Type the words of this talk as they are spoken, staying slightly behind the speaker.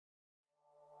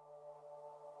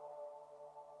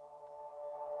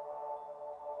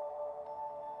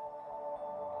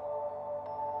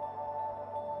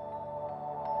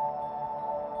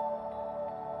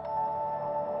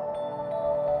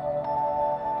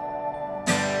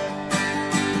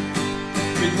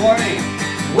Good morning.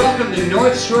 Welcome to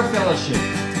North Shore Fellowship.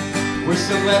 We're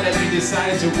so glad that you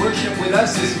decided to worship with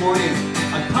us this morning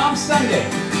on Palm Sunday.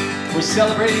 We're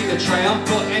celebrating the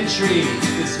triumphal entry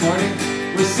this morning.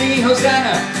 We're singing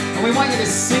Hosanna, and we want you to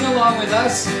sing along with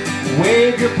us.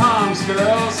 Wave your palms,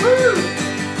 girls. Woo!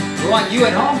 We want you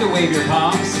at home to wave your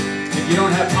palms. If you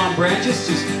don't have palm branches,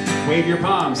 just wave your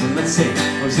palms and let's sing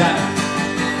Hosanna.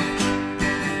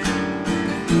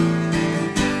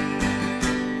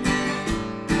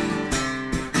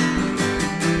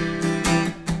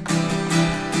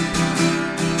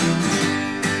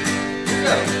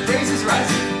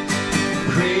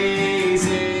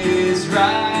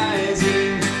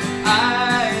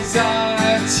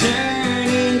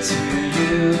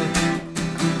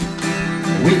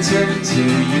 Turn to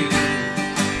you.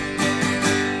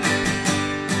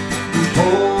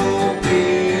 Hope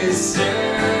is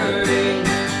stirring,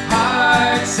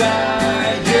 hearts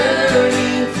are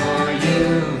yearning for you.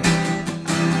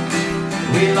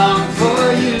 We long for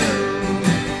you.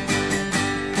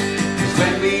 'Cause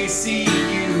when we see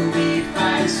you, we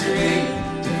find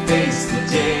strength to face the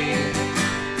day.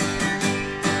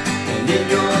 And in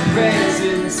your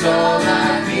presence, all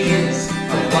our fears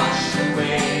are washed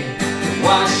away.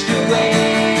 Washed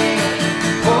away.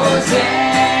 Hosanna,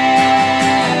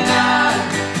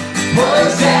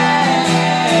 Hosanna.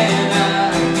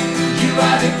 You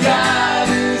are the God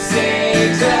who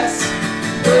saves us,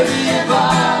 worthy of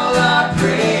all our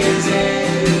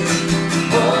praises.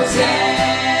 Hosanna,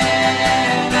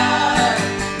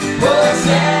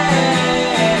 Hosanna.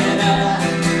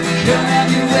 Come have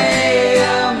your way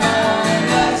among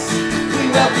us. We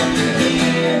welcome you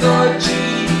here, Lord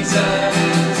Jesus.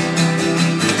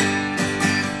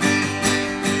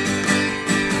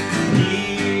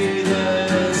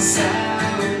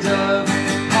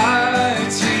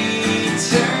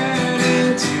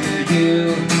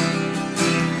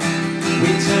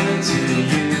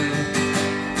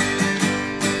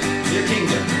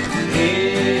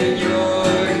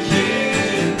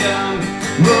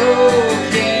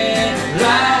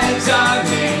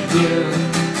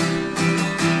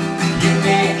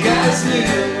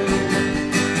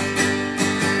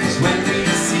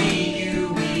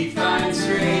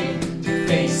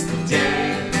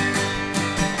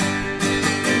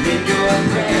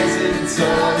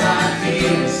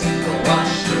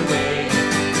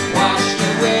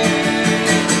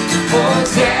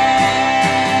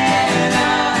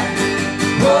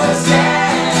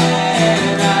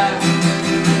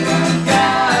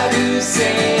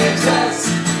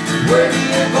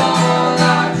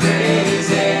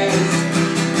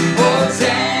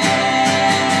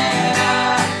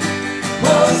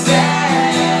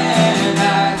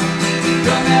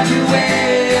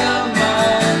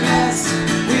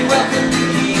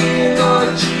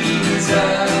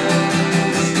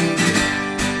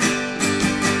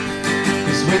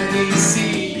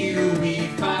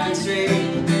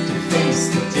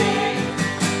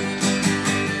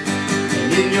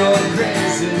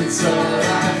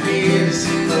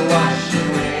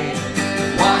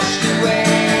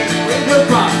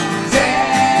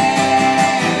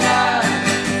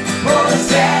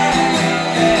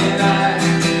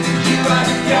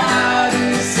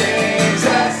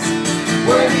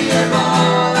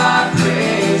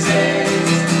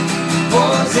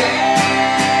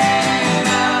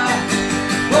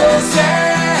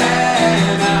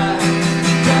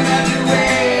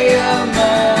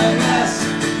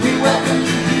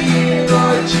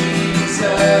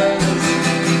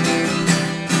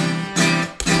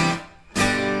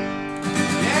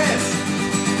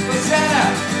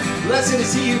 Blessed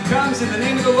is he who comes in the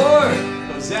name of the Lord.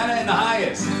 Hosanna in the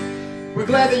highest. We're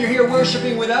glad that you're here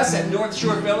worshiping with us at North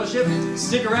Shore Fellowship.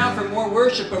 Stick around for more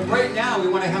worship, but right now we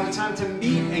want to have a time to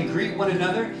meet and greet one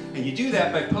another, and you do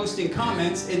that by posting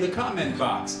comments in the comment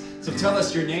box. So tell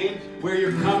us your name, where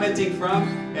you're commenting from,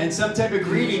 and some type of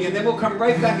greeting, and then we'll come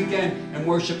right back again and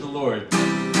worship the Lord.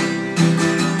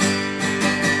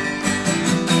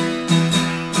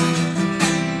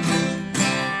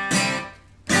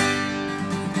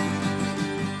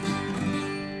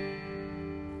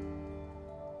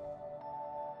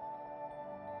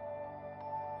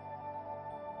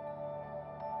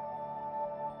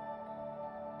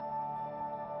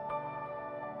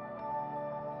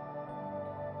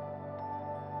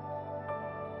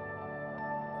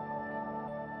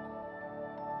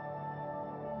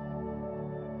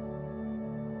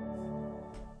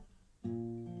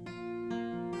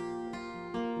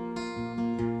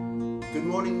 Good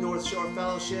morning, North Shore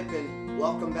Fellowship, and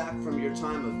welcome back from your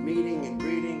time of meeting and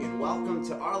greeting, and welcome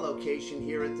to our location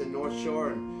here at the North Shore.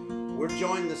 And we're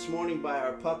joined this morning by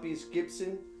our puppies,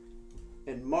 Gibson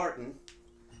and Martin.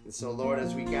 And so, Lord,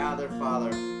 as we gather, Father,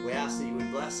 we ask that you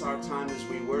would bless our time as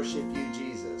we worship you,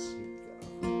 Jesus.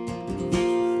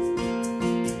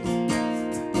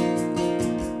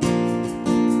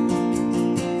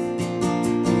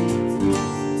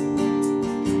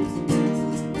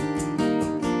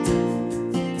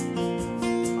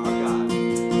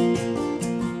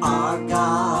 Our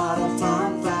God, a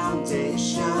firm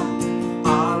foundation,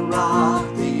 our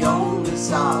rock, the only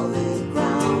solid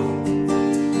ground.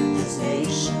 As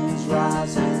nations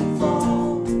rise and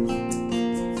fall,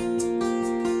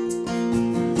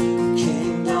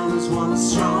 kingdoms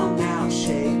once strong, now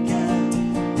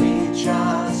shaken, we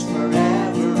trust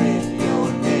forever in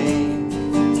your name,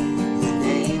 the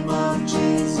name of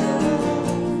Jesus.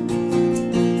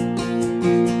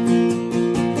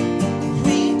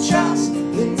 We trust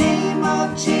the name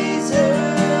of Jesus.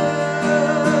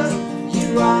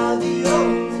 You are the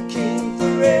only King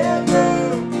forever.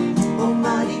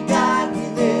 Almighty God, we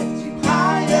lift you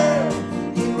higher.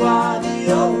 You are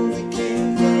the only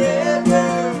King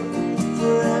forever,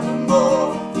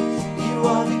 forevermore. You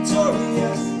are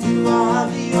victorious. You are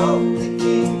the only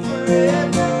King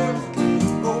forever.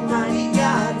 Almighty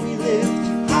God, we lift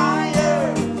you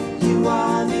higher. You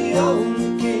are the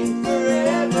only King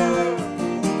forever,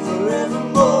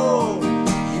 forevermore.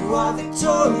 You are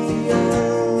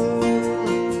victorious.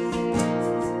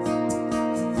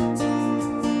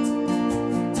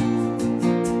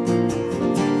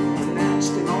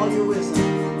 Unmatched in all your wisdom.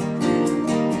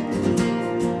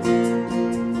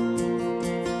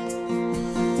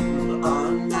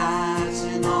 Unmatched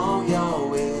in all your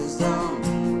wisdom.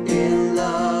 In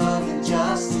love and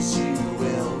justice you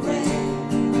will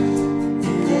reign.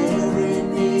 And every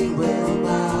knee will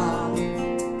bow.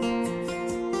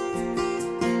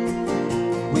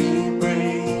 We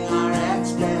bring our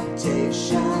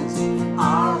expectations.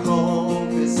 Our hope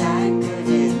is anchored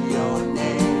in your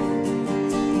name,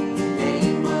 the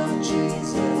name of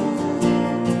Jesus.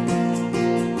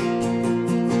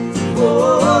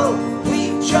 Oh, we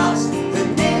trust the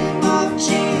name of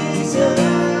Jesus.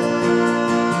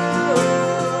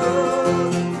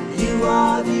 You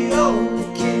are the only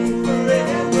King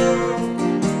forever.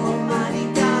 Almighty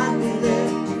God, we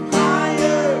lift you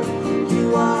higher.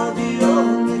 You are the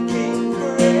only King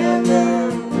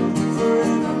forever,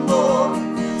 forevermore.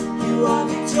 You are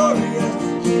victorious.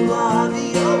 You are the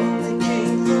only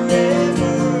King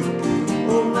forever.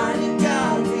 Almighty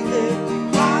God, we lift you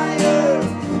higher.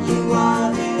 You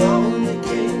are the only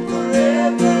King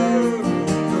forever,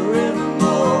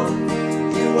 forevermore.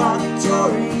 You are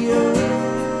victorious.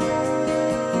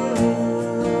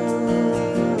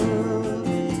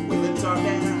 We lift our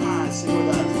banner high. Sing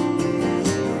with us.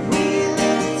 We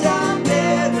lift our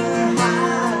banner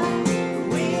high.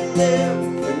 We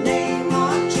lift the name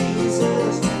of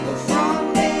Jesus.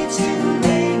 From age to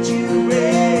age you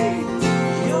reign.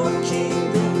 Your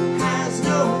kingdom has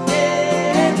no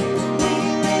end. We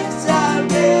lift our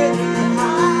banner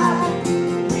high.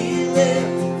 We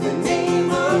lift the name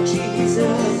of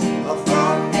Jesus.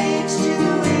 From age to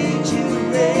age you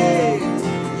reign.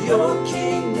 Your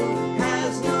kingdom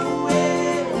has no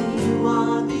end. You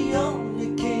are the only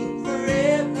King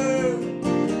forever.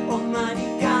 Almighty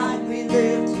God, we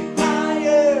lift you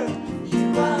higher.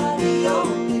 You are the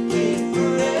only King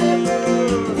forever,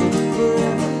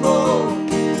 forevermore.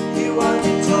 You are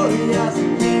victorious.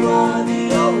 You are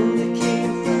the only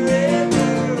King forever.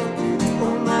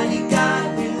 Almighty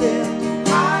God, we lift you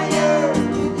higher.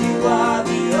 You are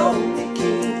the only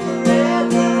King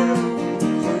forever,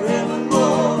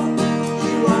 forevermore.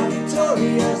 You are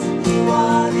victorious. You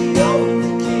are the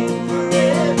only King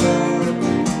forever.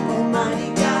 Almighty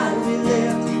God, we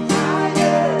lift you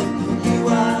higher. You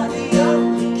are the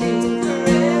only King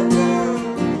forever,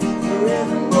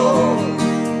 forevermore.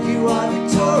 You are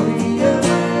victorious.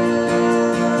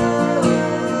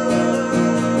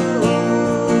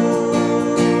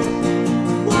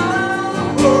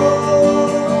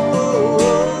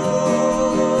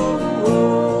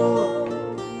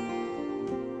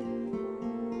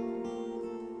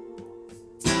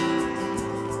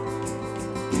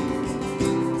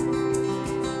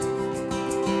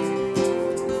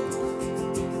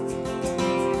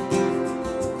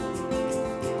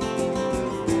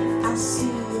 I see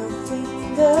your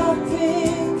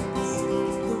fingerprints,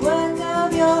 the work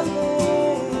of your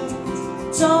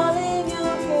hands, all in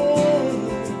your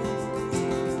hands.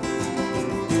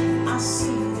 I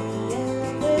see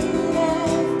the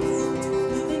evidence,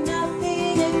 leaving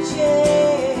nothing to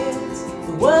chance.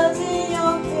 The words in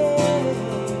your head.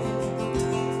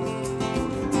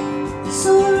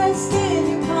 So rest in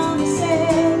your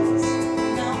promises.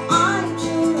 Now I'm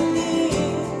sure of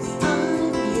this. I'm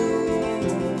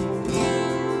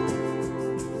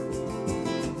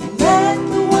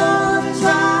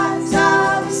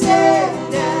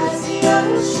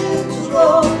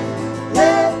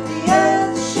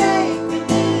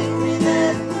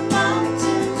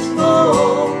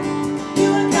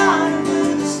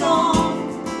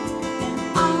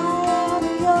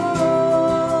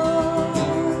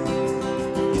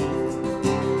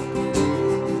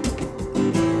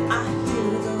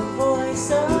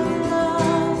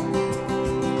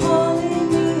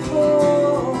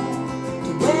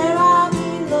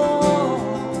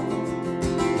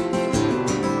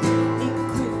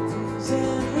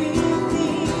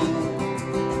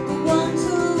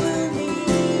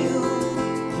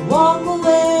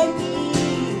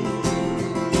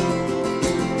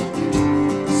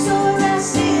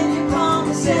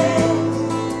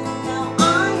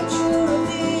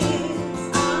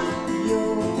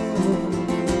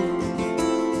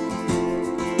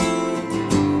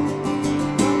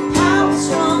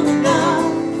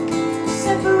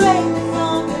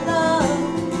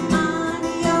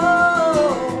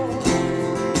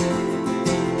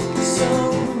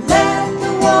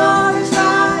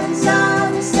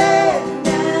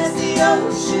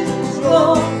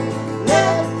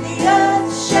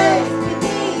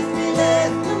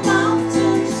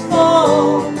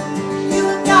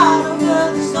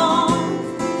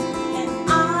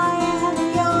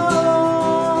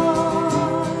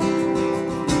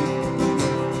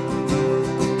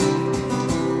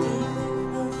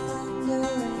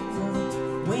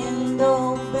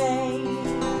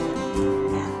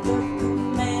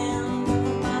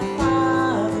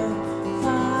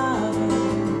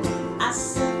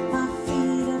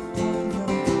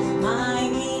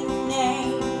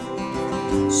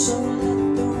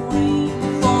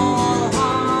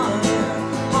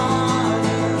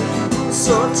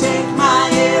So take my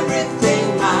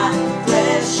everything, my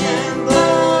flesh and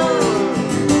blood.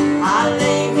 I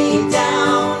lay me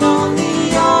down on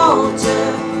the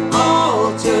altar,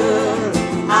 altar.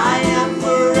 I am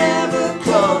forever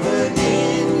covered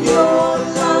in your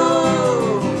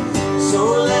love.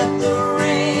 So let the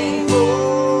rain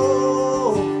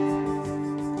fall.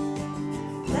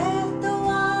 Let the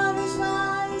waters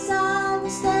rise, I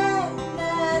will stand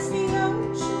as the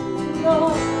ocean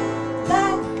roars.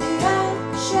 Let the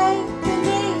earth shake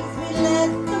beneath me, let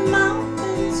the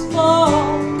mountains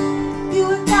fall. You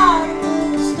are God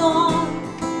over the storm,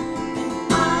 and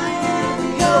I am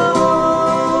yours.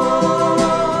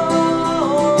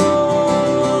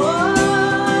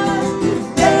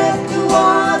 Let the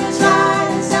waters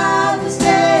rise, I will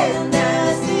stand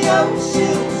as the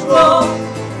oceans roar.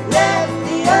 Let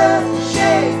the earth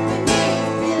shake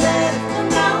beneath me, let the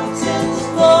mountains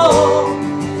fall.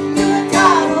 You are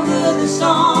God over the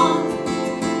storm,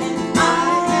 and I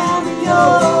am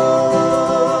yours.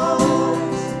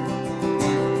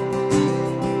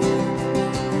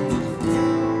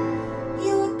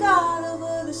 You are God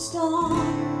over the storm,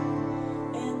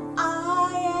 and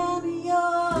I am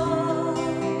yours.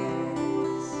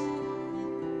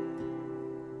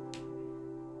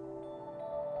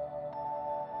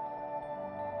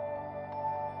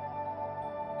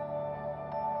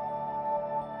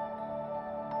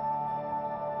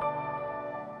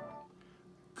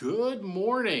 Good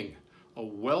morning.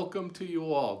 Welcome to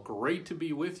you all. Great to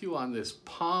be with you on this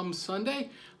Palm Sunday.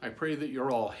 I pray that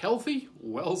you're all healthy,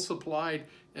 well supplied,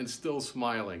 and still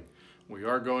smiling. We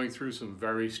are going through some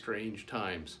very strange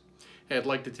times. Hey, I'd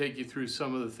like to take you through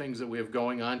some of the things that we have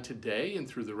going on today and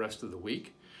through the rest of the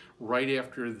week. Right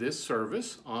after this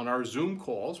service, on our Zoom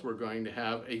calls, we're going to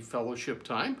have a fellowship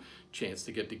time, chance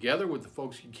to get together with the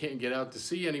folks you can't get out to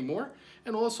see anymore,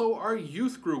 and also our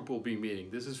youth group will be meeting.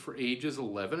 This is for ages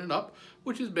 11 and up,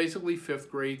 which is basically 5th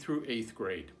grade through 8th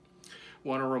grade.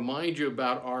 Want to remind you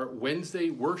about our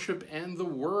Wednesday Worship and the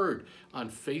Word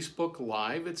on Facebook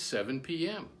Live at 7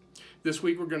 p.m. This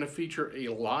week we're going to feature a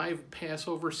live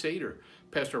Passover Seder.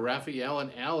 Pastor Raphael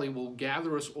and Allie will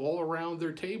gather us all around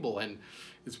their table, and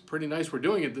it's pretty nice we're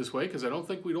doing it this way because I don't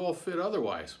think we'd all fit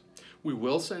otherwise. We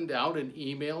will send out an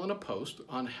email and a post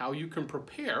on how you can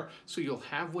prepare so you'll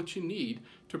have what you need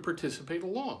to participate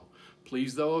along.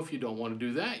 Please, though, if you don't want to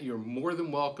do that, you're more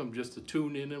than welcome just to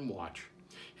tune in and watch.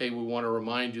 Hey, we want to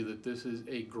remind you that this is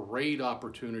a great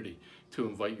opportunity to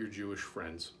invite your Jewish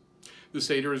friends. The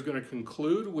Seder is going to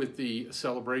conclude with the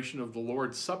celebration of the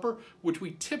Lord's Supper, which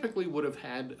we typically would have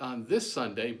had on this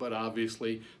Sunday, but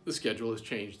obviously the schedule has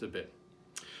changed a bit.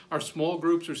 Our small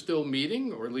groups are still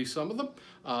meeting, or at least some of them.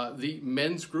 The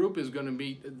men's group is going to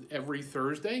meet every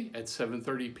Thursday at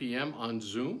 7:30 p.m. on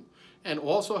Zoom. And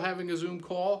also having a Zoom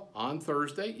call on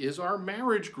Thursday is our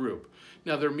marriage group.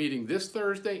 Now they're meeting this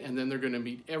Thursday, and then they're going to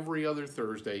meet every other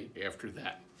Thursday after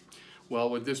that. Well,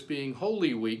 with this being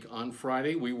Holy Week, on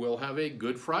Friday we will have a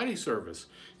Good Friday service.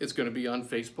 It's going to be on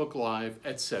Facebook Live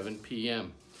at 7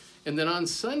 p.m. And then on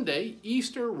Sunday,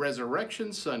 Easter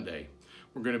Resurrection Sunday.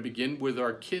 We're going to begin with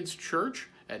our kids' church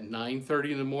at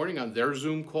 9:30 in the morning on their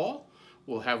Zoom call.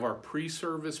 We'll have our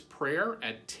pre-service prayer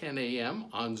at 10 a.m.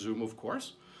 on Zoom, of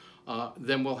course.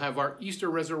 Then we'll have our Easter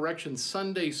Resurrection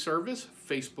Sunday service,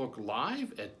 Facebook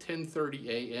Live at 10:30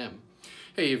 a.m.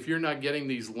 Hey, if you're not getting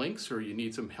these links or you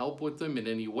need some help with them in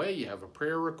any way, you have a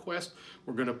prayer request,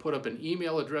 we're going to put up an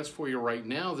email address for you right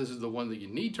now. This is the one that you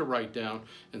need to write down,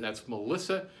 and that's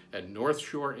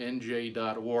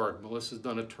melissa@northshorenj.org. Melissa's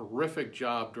done a terrific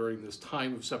job during this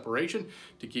time of separation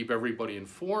to keep everybody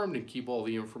informed and keep all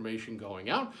the information going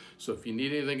out. So if you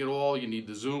need anything at all, you need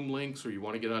the Zoom links or you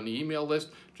want to get on the email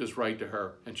list, just write to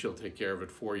her and she'll take care of it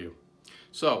for you.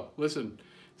 So listen,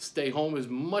 stay home as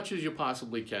much as you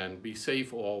possibly can. Be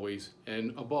safe always.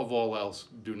 And above all else,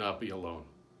 do not be alone.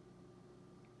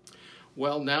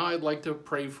 Well, now I'd like to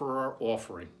pray for our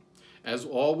offering. As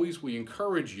always, we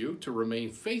encourage you to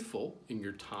remain faithful in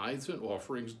your tithes and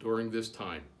offerings during this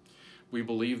time. We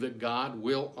believe that God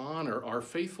will honor our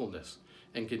faithfulness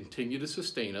and continue to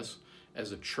sustain us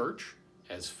as a church,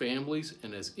 as families,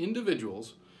 and as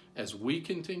individuals as we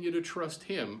continue to trust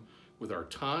Him with our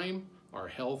time, our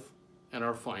health, and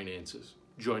our finances.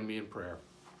 Join me in prayer.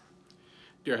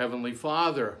 Dear Heavenly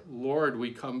Father, Lord,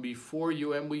 we come before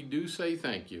you and we do say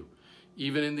thank you.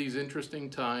 Even in these interesting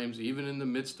times, even in the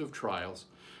midst of trials,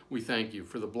 we thank you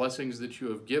for the blessings that you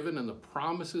have given and the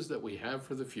promises that we have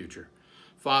for the future.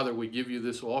 Father, we give you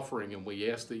this offering and we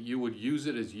ask that you would use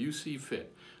it as you see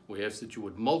fit. We ask that you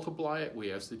would multiply it.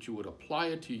 We ask that you would apply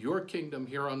it to your kingdom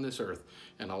here on this earth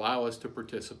and allow us to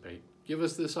participate. give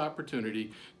us this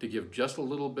opportunity to give just a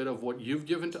little bit of what you've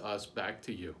given to us back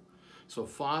to you. So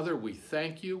Father, we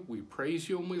thank you, we praise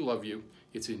you, and we love you.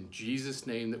 It's in Jesus'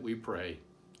 name that we pray.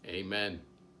 Amen.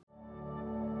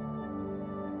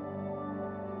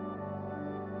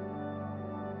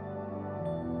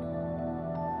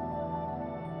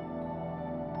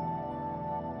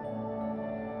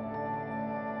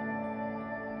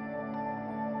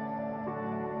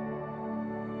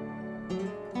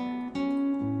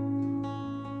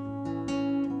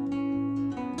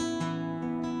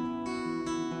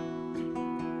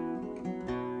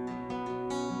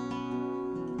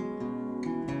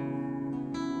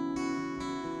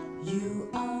 You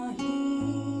are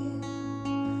here,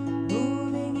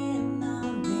 moving in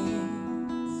our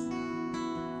midst.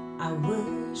 I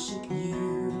worship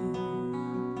you,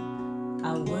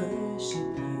 I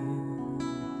worship you.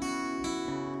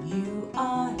 You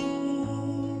are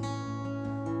here,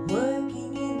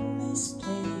 working in this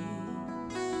place.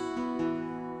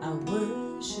 I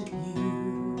worship you,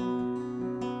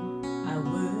 I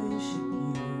worship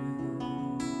you.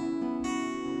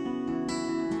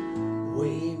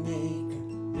 We make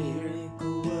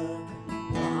miracle work,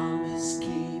 promise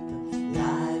keeper,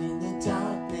 light in the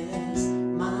darkness.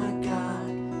 My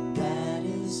God, that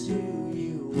is who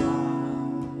you are.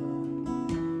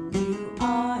 You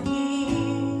are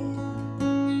here,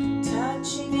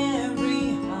 touching every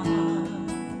heart.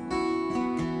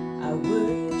 I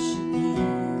worship you,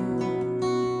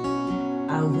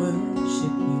 I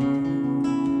worship you.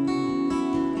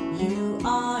 You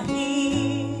are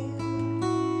here,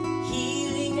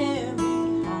 healing every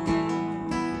heart.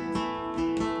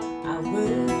 I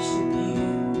worship you,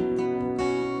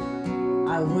 I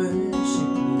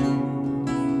worship you.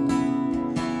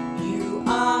 You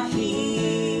are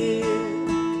here,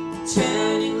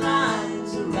 turning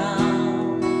lives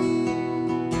around.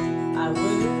 I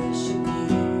worship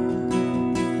you,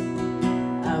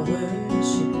 I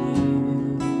worship you.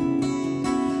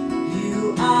 You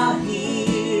are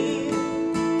here,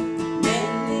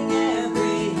 mending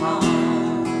every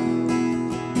heart.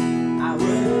 I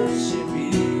worship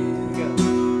you,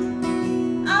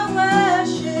 I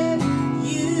worship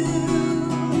you.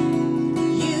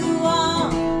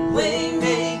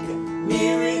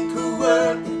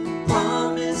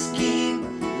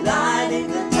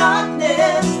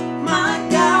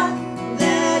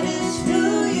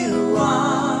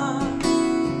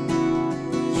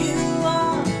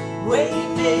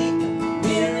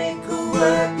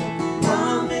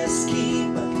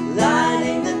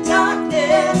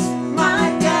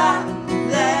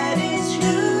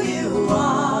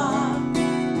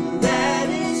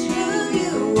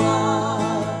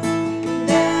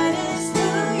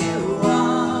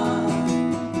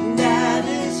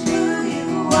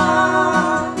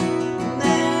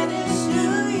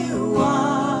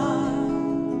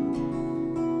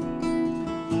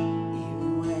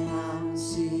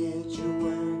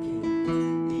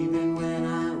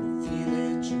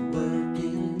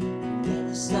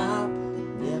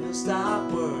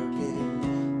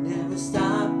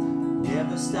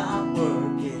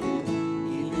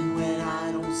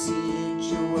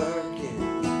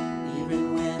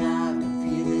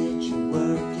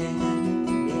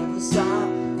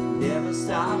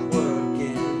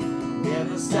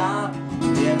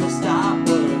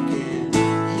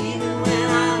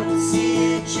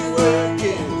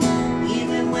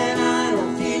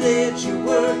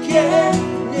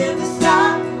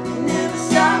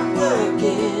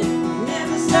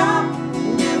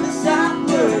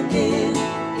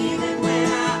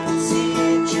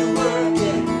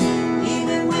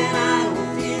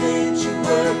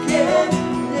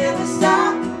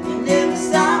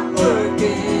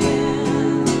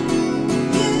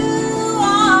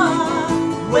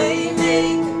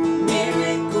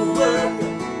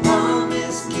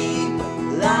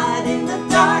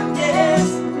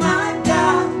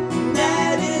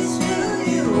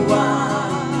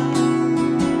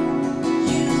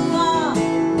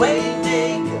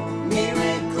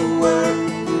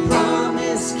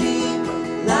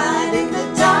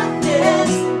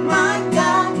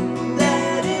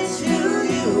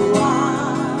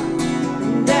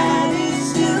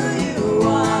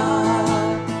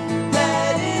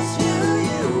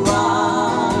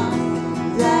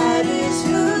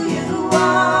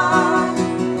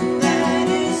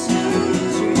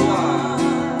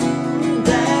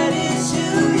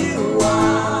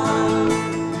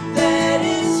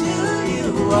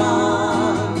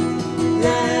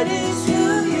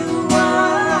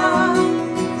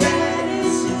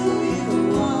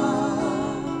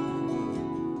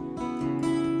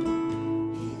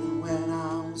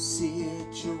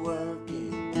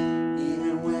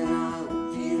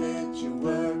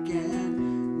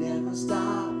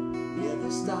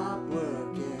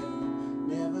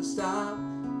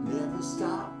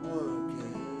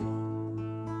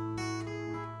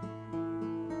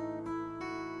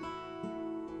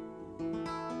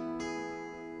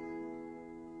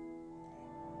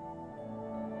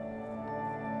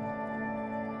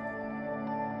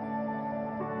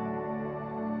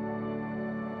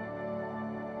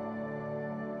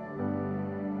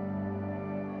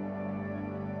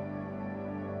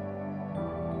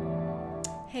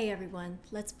 Hey everyone,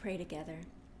 let's pray together.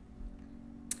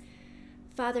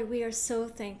 Father, we are so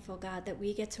thankful, God, that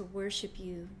we get to worship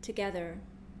you together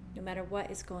no matter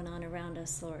what is going on around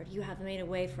us, Lord. You have made a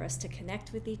way for us to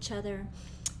connect with each other.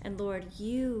 And Lord,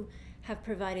 you have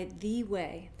provided the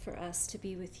way for us to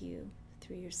be with you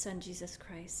through your Son, Jesus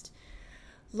Christ.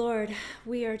 Lord,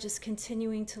 we are just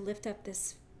continuing to lift up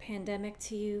this pandemic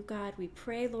to you, God. We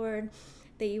pray, Lord,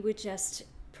 that you would just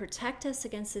protect us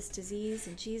against this disease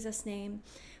in Jesus' name.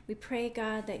 We pray,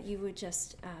 God, that you would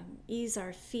just ease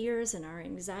our fears and our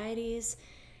anxieties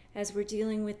as we're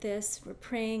dealing with this. We're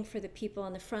praying for the people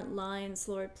on the front lines.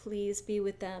 Lord, please be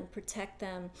with them, protect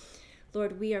them.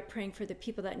 Lord, we are praying for the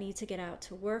people that need to get out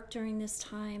to work during this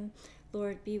time.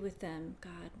 Lord, be with them,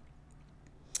 God.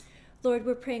 Lord,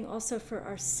 we're praying also for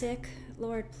our sick.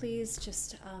 Lord, please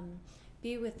just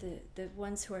be with the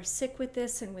ones who are sick with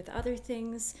this and with other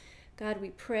things. God, we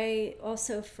pray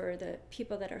also for the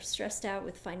people that are stressed out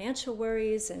with financial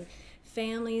worries and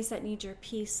families that need your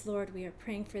peace. Lord, we are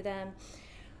praying for them.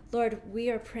 Lord, we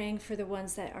are praying for the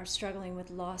ones that are struggling with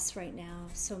loss right now.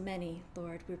 So many,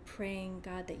 Lord. We're praying,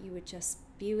 God, that you would just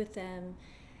be with them,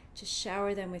 just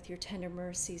shower them with your tender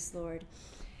mercies, Lord.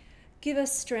 Give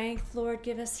us strength, Lord.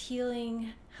 Give us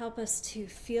healing. Help us to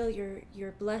feel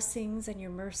your blessings and your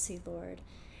mercy, Lord.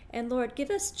 And Lord, give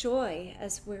us joy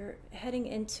as we're heading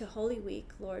into Holy Week,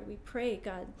 Lord. We pray,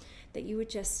 God, that you would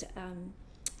just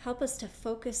help us to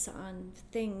focus on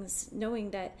things,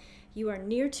 knowing that you are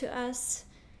near to us.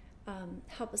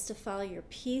 Help us to follow your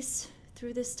peace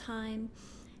through this time.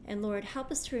 And Lord,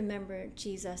 help us to remember,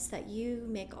 Jesus, that you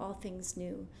make all things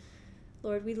new.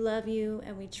 Lord, we love you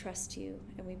and we trust you.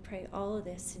 And we pray all of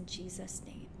this in Jesus'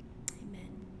 name.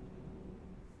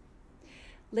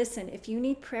 Listen, if you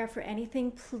need prayer for anything,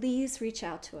 please reach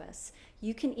out to us.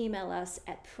 You can email us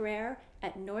at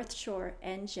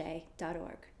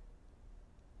prayer@northshorenj.org.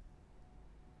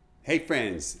 Hey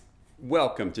friends,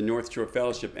 welcome to North Shore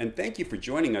Fellowship, and thank you for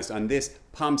joining us on this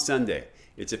Palm Sunday.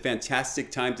 It's a fantastic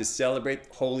time to celebrate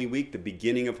Holy Week, the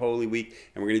beginning of Holy Week,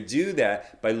 and we're going to do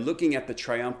that by looking at the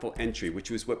triumphal entry, which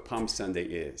was what Palm Sunday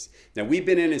is. Now, we've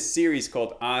been in a series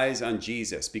called Eyes on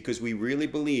Jesus because we really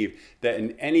believe that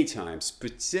in any time,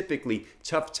 specifically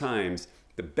tough times,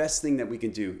 the best thing that we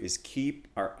can do is keep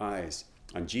our eyes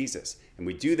on Jesus. And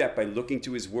we do that by looking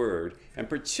to his word, and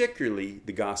particularly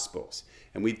the Gospels.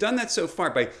 And we've done that so far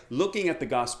by looking at the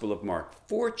Gospel of Mark,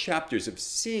 4 chapters of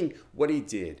seeing what he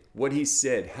did, what he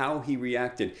said, how he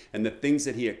reacted, and the things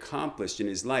that he accomplished in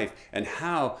his life, and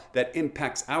how that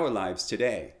impacts our lives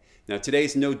today. Now,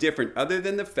 today's no different other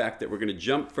than the fact that we're going to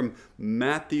jump from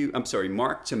Mark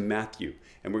to Matthew.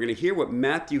 And we're going to hear what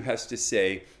Matthew has to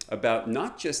say about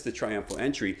not just the triumphal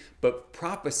entry, but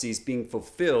prophecies being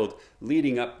fulfilled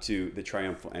leading up to the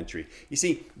triumphal entry. You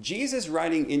see, Jesus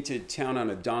riding into town on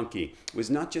a donkey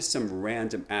was not just some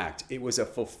random act. It was a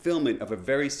fulfillment of a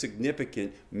very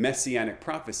significant messianic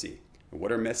prophecy.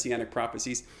 What are messianic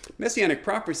prophecies? Messianic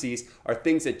prophecies are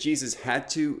things that Jesus had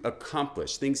to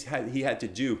accomplish, things he had to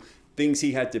do, things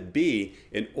he had to be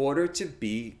in order to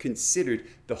be considered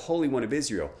the Holy One of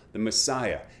Israel, the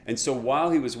Messiah. And so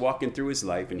while he was walking through his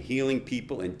life and healing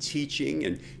people and teaching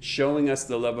and showing us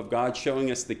the love of God, showing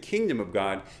us the kingdom of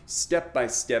God, step by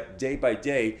step, day by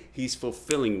day, he's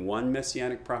fulfilling one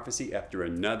messianic prophecy after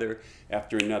another,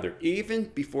 even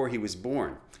before he was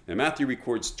born. Now, Matthew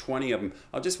records 20 of them.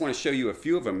 I just want to show you a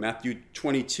few of them. Matthew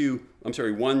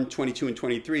 1, 22, and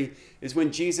 23 is when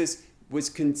Jesus was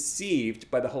conceived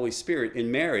by the Holy Spirit in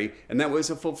Mary, and that was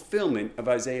a fulfillment of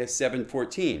Isaiah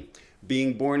 7:14.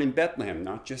 Being born in Bethlehem,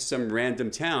 not just some random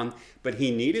town, but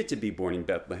he needed to be born in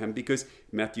Bethlehem because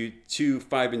Matthew 2,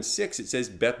 5, and 6, it says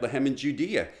Bethlehem in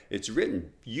Judea. It's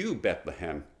written, you,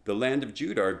 Bethlehem, the land of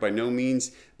Judah, are by no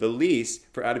means the least,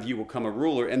 for out of you will come a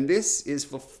ruler. And this is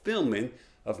fulfillment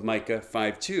of Micah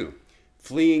 5:2.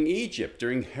 Fleeing Egypt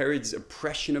during Herod's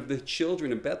oppression of the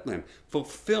children of Bethlehem.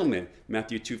 Fulfillment,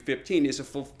 Matthew 2:15, is a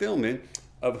fulfillment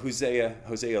of Hosea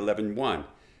 11:1.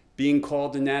 Being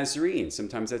called a Nazarene.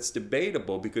 Sometimes that's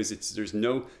debatable because there's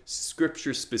no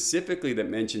scripture specifically that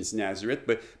mentions Nazareth,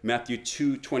 but Matthew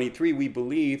 2:23, we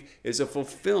believe, is a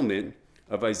fulfillment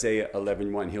of Isaiah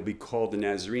 11:1. He'll be called a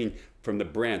Nazarene from the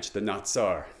branch, the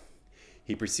Natsar.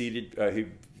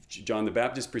 John the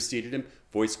Baptist preceded him,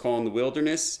 voice call in the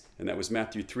wilderness, and that was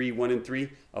Matthew 3:1 and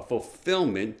 3, a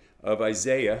fulfillment of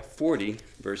Isaiah 40,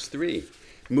 verse 3.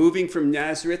 Moving from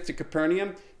Nazareth to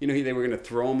Capernaum, they were going to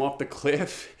throw him off the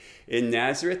cliff in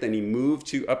Nazareth, and he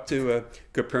moved up to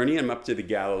Capernaum, up to the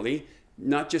Galilee.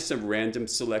 Not just some random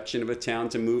selection of a town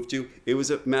to move to. It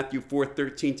was Matthew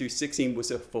 4:13 through 16 was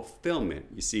a fulfillment,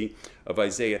 you see, of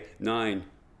Isaiah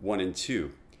 9:1 and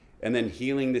 2. and then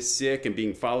healing the sick and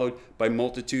being followed by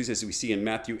multitudes, as we see in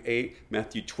Matthew 8,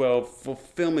 Matthew 12,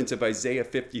 fulfillments of Isaiah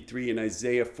 53 and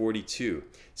Isaiah 42.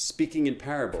 Speaking in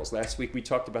parables. Last week we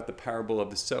talked about the parable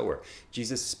of the sower.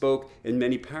 Jesus spoke in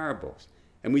many parables.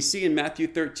 And we see in Matthew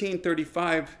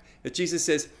 13:35 that Jesus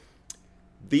says,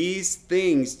 these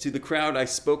things to the crowd I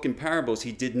spoke in parables.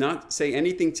 He did not say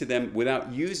anything to them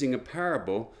without using a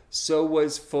parable. So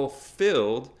was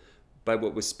fulfilled by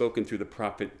what was spoken through the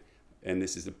prophet. And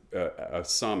this is a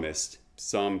psalmist.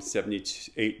 Psalm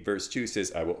 78 verse 2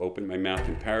 says, I will open my mouth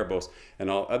in parables and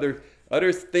all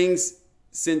other things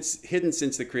hidden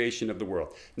since the creation of the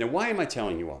world. Now, why am I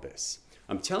telling you all this?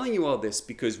 I'm telling you all this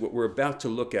because what we're about to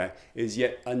look at is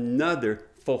yet another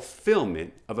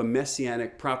fulfillment of a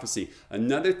messianic prophecy.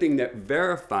 Another thing that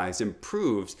verifies and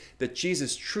proves that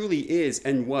Jesus truly is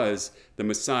and was the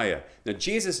Messiah. Now,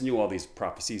 Jesus knew all these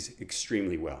prophecies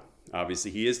extremely well.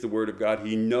 Obviously, he is the Word of God.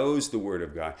 He knows the Word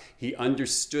of God. He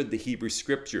understood the Hebrew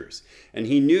Scriptures. And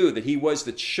he knew that he was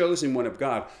the chosen one of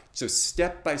God. So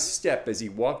step by step, as he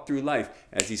walked through life,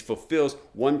 as he fulfills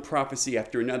one prophecy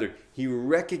after another, he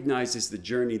recognizes the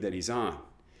journey that he's on.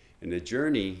 And the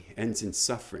journey ends in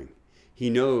suffering. He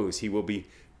knows he will be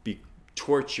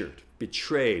tortured,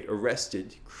 betrayed,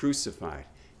 arrested, crucified.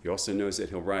 He also knows that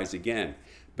he'll rise again.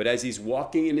 But as he's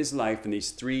walking in his life in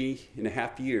these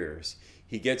 3.5 years,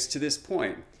 he gets to this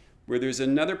point where there's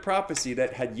another prophecy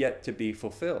that had yet to be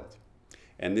fulfilled.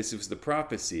 And this was the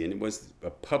prophecy, and it was a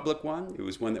public one. It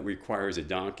was one that requires a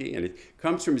donkey. And it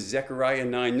comes from Zechariah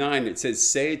 9:9. It says,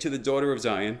 say to the daughter of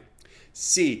Zion,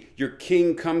 see, your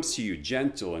king comes to you,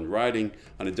 gentle and riding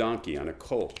on a donkey, on a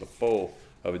colt, the foal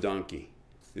of a donkey.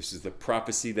 This is the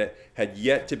prophecy that had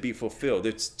yet to be fulfilled.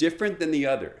 It's different than the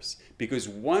others, because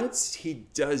once he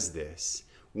does this,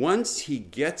 once he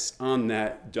gets on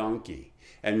that donkey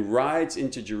and rides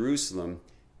into Jerusalem,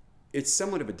 it's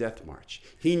somewhat of a death march.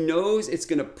 He knows it's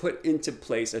going to put into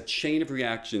place a chain of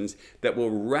reactions that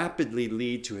will rapidly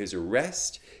lead to his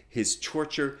arrest, his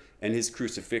torture, and his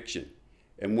crucifixion.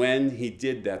 And when he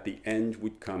did that, the end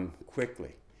would come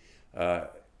quickly.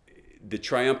 The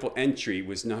triumphal entry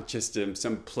was not just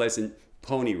some pleasant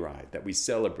pony ride that we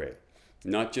celebrate,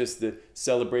 not just the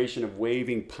celebration of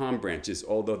waving palm branches,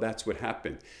 although that's what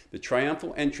happened. The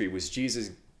triumphal entry was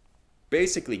Jesus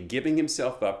basically giving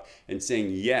himself up and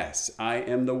saying, yes, I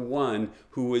am the one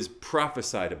who was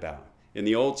prophesied about. In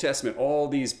the Old Testament, all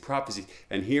these prophecies,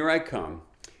 and here I come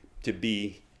to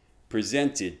be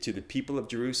presented to the people of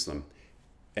Jerusalem.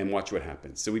 And watch what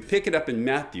happens. So we pick it up in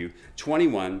Matthew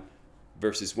 21,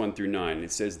 verses 1 through 9. And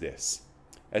it says this,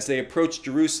 as they approached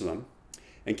Jerusalem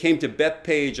and came to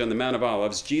Bethpage on the Mount of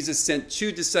Olives, Jesus sent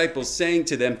 2 disciples, saying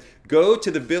to them, go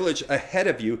to the village ahead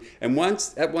of you, and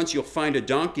at once you'll find a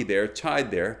donkey there,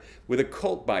 tied there, with a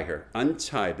colt by her.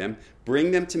 Untie them,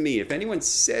 bring them to me. If anyone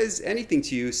says anything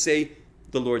to you, say,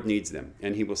 the Lord needs them,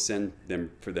 and he will send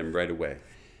them for them right away.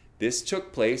 This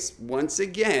took place once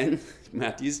again,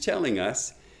 Matthew's telling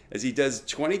us, as he does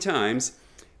 20 times,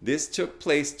 this took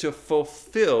place to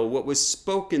fulfill what was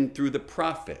spoken through the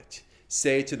prophet.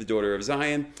 Say to the daughter of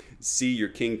Zion, see, your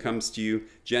king comes to you,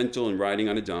 gentle and riding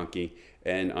on a donkey,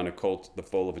 and on a colt, the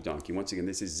foal of a donkey. Once again,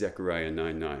 this is Zechariah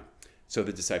 9:9. So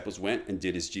the disciples went and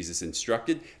did as Jesus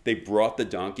instructed. They brought the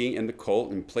donkey and the colt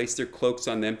and placed their cloaks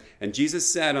on them. And Jesus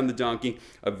sat on the donkey.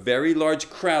 A very large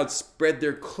crowd spread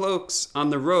their cloaks on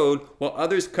the road, while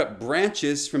others cut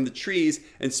branches from the trees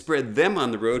and spread them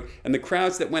on the road. And the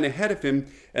crowds that went ahead of him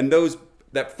and those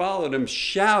that followed him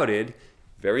shouted,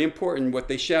 very important what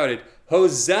they shouted,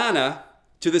 Hosanna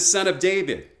to the Son of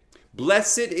David.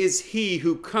 Blessed is he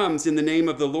who comes in the name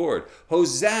of the Lord.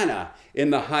 Hosanna in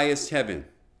the highest heaven.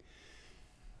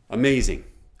 Amazing.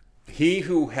 He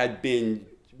who had been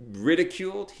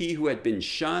ridiculed, he who had been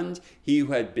shunned, he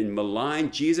who had been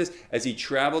maligned, Jesus, as he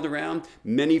traveled around,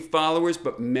 many followers,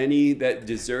 but many that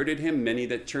deserted him, many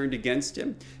that turned against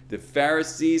him. The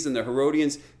Pharisees and the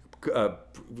Herodians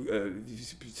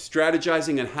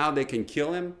strategizing on how they can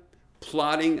kill him,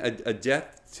 plotting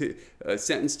a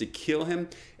sentence to kill him.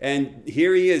 And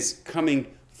here he is coming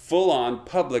full on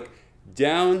public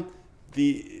down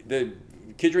the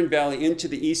Kidron Valley into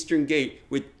the eastern gate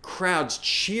with crowds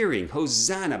cheering,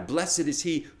 Hosanna, blessed is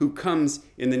he who comes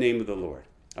in the name of the Lord.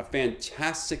 A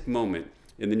fantastic moment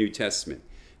in the New Testament.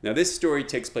 Now this story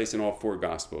takes place in all 4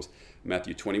 Gospels,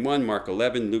 Matthew 21, Mark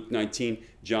 11, Luke 19,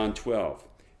 John 12.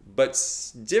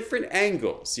 But different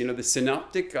angles, the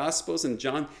Synoptic Gospels and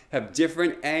John have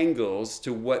different angles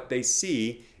to what they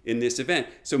see in this event.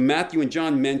 So Matthew and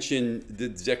John mention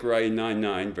the Zechariah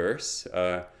 9:9 verse,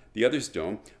 the others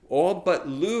don't. All but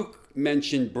Luke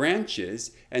mention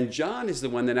branches, and John is the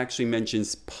one that actually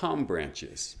mentions palm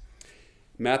branches.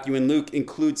 Matthew and Luke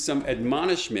include some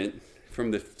admonishment from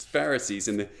the Pharisees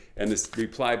and this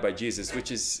reply by Jesus,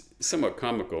 which is somewhat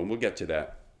comical, and we'll get to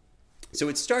that. So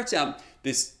it starts out,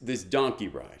 this donkey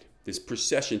ride, this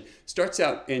procession, starts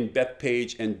out in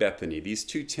Bethpage and Bethany, these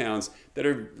two towns that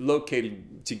are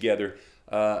located together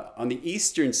on the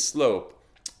eastern slope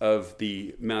of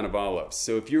the Mount of Olives.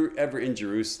 So if you're ever in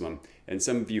Jerusalem, and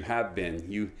some of you have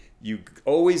been, you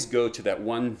always go to that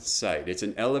one site. It's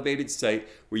an elevated site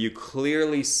where you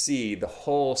clearly see the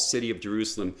whole city of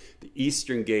Jerusalem, the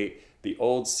eastern gate, the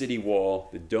old city wall,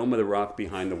 the Dome of the Rock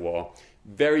behind the wall.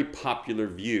 Very popular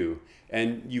view.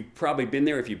 And you've probably been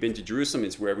there if you've been to Jerusalem.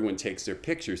 It's where everyone takes their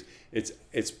pictures. It's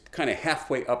kind of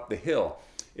halfway up the hill.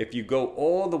 If you go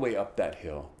all the way up that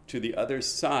hill to the other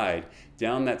side,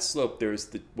 down that slope,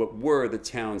 there's what were the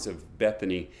towns of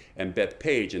Bethany and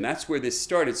Bethpage, and that's where this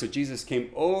started. So Jesus came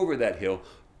over that hill,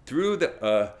 through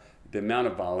the Mount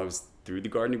of Olives, through the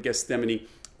Garden of Gethsemane,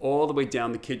 all the way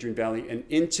down the Kidron Valley and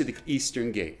into the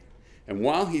eastern gate. And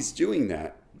while he's doing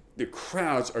that, the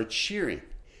crowds are cheering,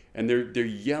 and they're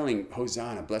yelling,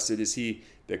 "Hosanna, blessed is he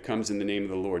that comes in the name of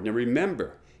the Lord." Now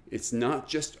remember, it's not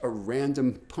just a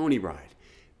random pony ride.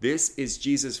 This is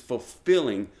Jesus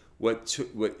fulfilling what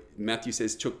Matthew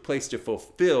says took place, to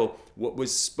fulfill what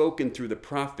was spoken through the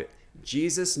prophet.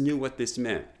 Jesus knew what this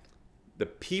meant. The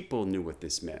people knew what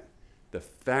this meant. The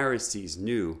Pharisees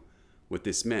knew what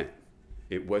this meant.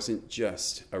 It wasn't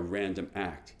just a random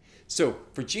act. So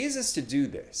for Jesus to do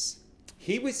this,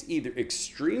 he was either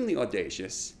extremely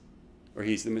audacious or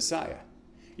he's the Messiah.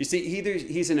 You see, either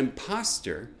he's an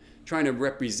imposter trying to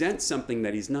represent something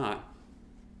that he's not,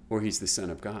 or he's the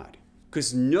Son of God.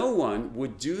 Because no one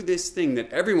would do this thing that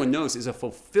everyone knows is a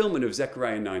fulfillment of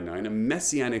Zechariah 9:9, a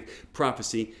messianic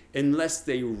prophecy, unless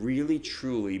they really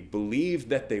truly believed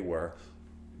that they were,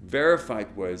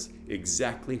 verified was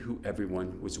exactly who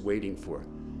everyone was waiting for.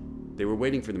 They were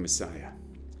waiting for the Messiah.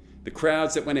 The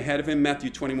crowds that went ahead of him,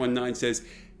 Matthew 21:9 says,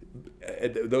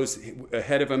 those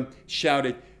ahead of him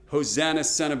shouted, "Hosanna,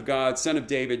 Son of God, Son of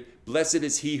David, blessed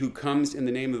is he who comes in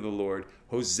the name of the Lord,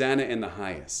 Hosanna in the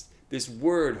highest." This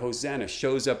word, Hosanna,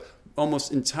 shows up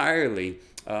almost entirely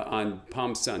on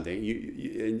Palm Sunday,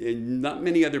 in not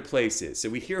many other places. So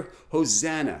we hear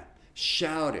Hosanna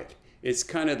shouted. It's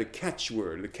kind of the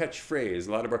catchword, the catchphrase,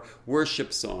 a lot of our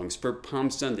worship songs for Palm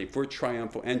Sunday, for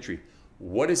triumphal entry.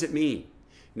 What does it mean?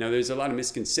 Now, there's a lot of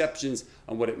misconceptions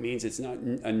on what it means. It's not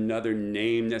another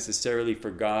name necessarily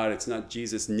for God. It's not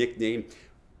Jesus' nickname.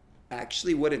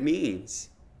 Actually, what it means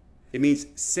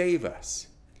save us.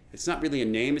 It's not really a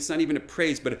name. It's not even a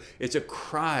praise, but it's a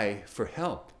cry for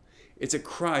help. It's a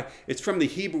cry. It's from the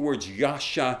Hebrew words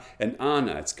Yasha and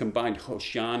Anna. It's combined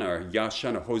Hoshana or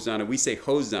Yashan or Hosanna. We say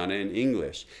Hosanna in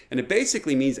English. And it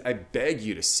basically means, I beg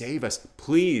you to save us.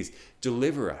 Please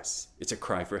deliver us. It's a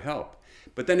cry for help.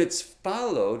 But then it's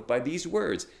followed by these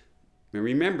words.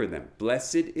 Remember them.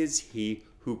 Blessed is he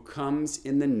who comes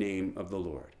in the name of the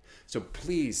Lord. So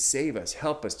please save us,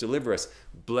 help us, deliver us.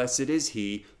 Blessed is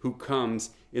he who comes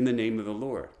in the name of the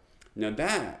Lord. Now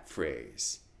that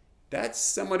phrase, that's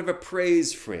somewhat of a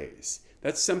praise phrase.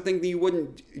 That's something that you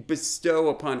wouldn't bestow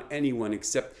upon anyone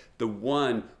except the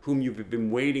one whom you've been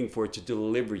waiting for to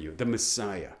deliver you, the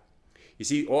Messiah. You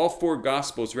see, all four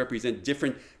Gospels represent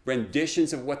different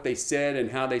renditions of what they said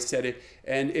and how they said it.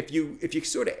 And if you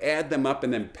sort of add them up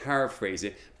and then paraphrase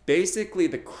it, basically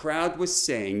the crowd was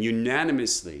saying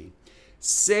unanimously,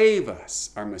 save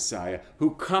us, our Messiah,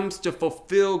 who comes to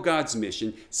fulfill God's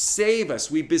mission. Save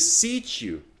us, we beseech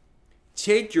you.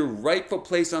 Take your rightful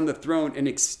place on the throne and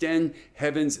extend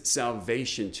heaven's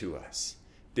salvation to us.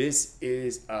 This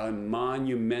is a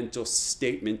monumental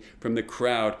statement from the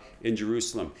crowd in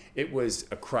Jerusalem. It was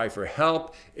a cry for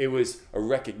help. It was a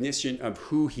recognition of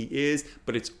who he is,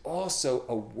 but it's also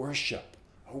a worship.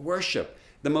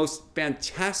 The most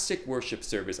fantastic worship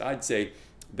service, I'd say,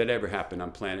 that ever happened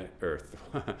on planet Earth.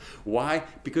 Why?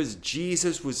 Because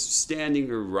Jesus was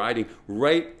standing or riding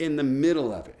right in the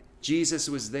middle of it. Jesus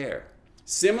was there.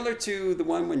 Similar to the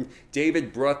one when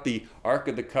David brought the Ark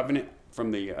of the Covenant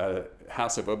from the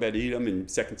house of Obed-Edom in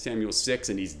 2 Samuel 6,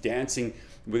 and he's dancing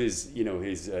with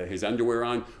his underwear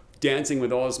on, dancing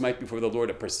with all his might before the Lord,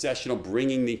 a processional,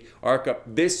 bringing the ark up.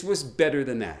 This was better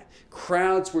than that.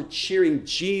 Crowds were cheering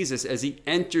Jesus as he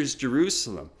enters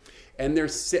Jerusalem, and they're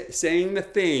saying the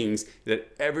things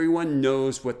that everyone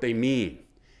knows what they mean.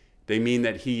 They mean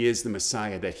that he is the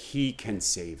Messiah, that he can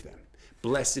save them.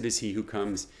 Blessed is he who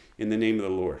comes in the name of the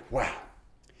Lord. Wow.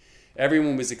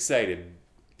 Everyone was excited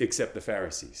except the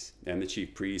Pharisees and the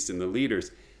chief priests and the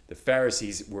leaders. The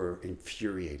Pharisees were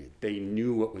infuriated. They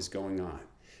knew what was going on.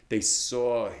 They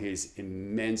saw his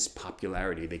immense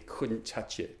popularity. They couldn't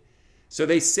touch it. So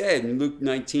they said in Luke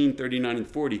 19, 39 and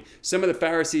 40, some of the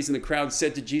Pharisees in the crowd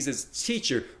said to Jesus,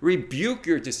 "Teacher, rebuke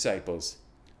your disciples."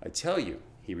 "I tell you,"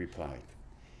 he replied,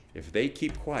 "if they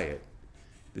keep quiet,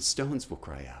 the stones will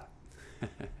cry out."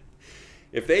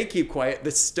 If they keep quiet,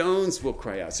 the stones will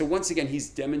cry out. So once again, he's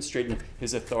demonstrating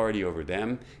his authority over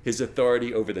them, his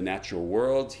authority over the natural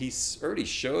world. He's already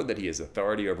showed that he has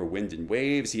authority over wind and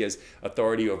waves. He has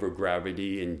authority over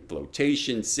gravity and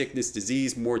flotation, sickness,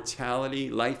 disease, mortality,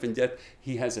 life and death.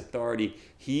 He has authority.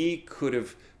 He could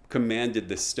have commanded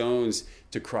the stones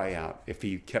to cry out if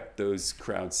he kept those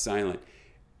crowds silent.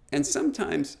 And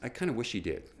sometimes I kind of wish he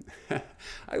did.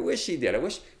 I wish he did. I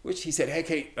wish he said,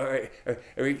 "Hey,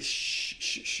 all right,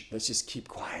 shh, let's just keep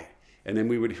quiet." And then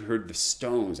we would have heard the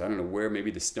stones. I don't know where,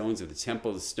 maybe the stones of the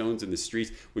temple, the stones in the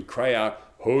streets would cry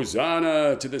out,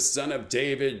 "Hosanna to the Son of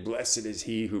David. Blessed is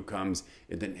he who comes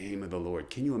in the name of the Lord."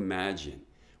 Can you imagine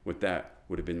what that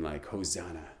would have been like?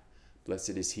 Hosanna.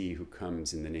 Blessed is he who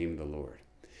comes in the name of the Lord.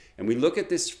 And we look at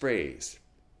this phrase,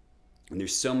 and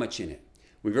there's so much in it.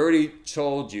 We've already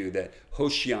told you that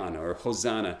Hoshiana or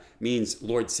Hosanna means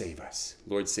Lord save us,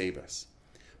 Lord save us.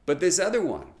 But this other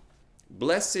one,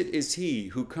 blessed is he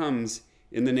who comes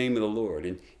in the name of the Lord.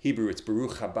 In Hebrew, it's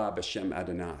Baruch haba b'shem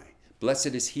Adonai.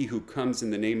 Blessed is he who comes in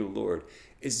the name of the Lord,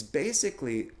 is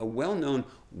basically a well-known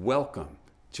welcome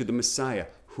to the Messiah,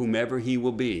 whomever he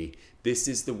will be. This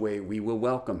is the way we will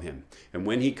welcome him. And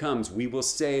when he comes, we will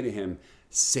say to him,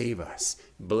 "Save us.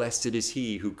 Blessed is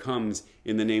he who comes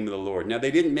in the name of the Lord." Now,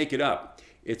 they didn't make it up.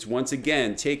 It's once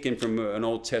again taken from an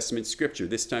Old Testament scripture,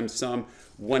 this time Psalm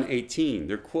 118.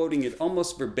 They're quoting it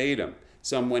almost verbatim.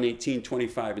 Psalm 118,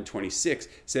 25 and 26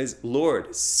 says,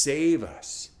 "Lord, save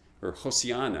us," or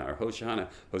Hosiana, or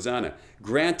Hosanna.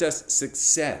 "Grant us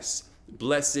success.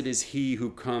 Blessed is he who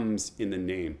comes in the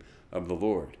name of the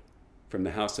Lord. From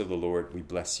the house of the Lord we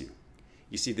bless you."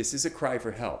 You see, this is a cry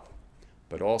for help,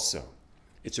 but also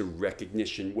it's a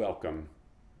recognition welcome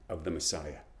of the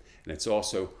Messiah. And it's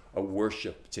also a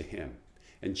worship to him.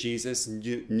 And Jesus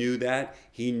knew that.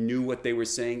 He knew what they were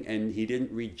saying, and he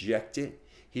didn't reject it.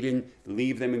 He didn't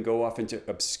leave them and go off into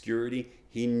obscurity.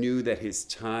 He knew that his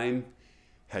time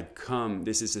had come.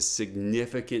 This is a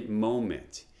significant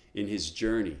moment in his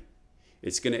journey.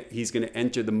 He's going to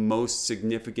enter the most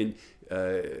significant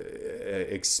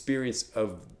experience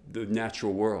of the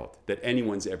natural world that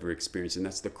anyone's ever experienced, and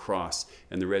that's the cross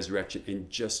and the resurrection in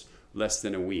just less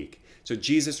than a week. So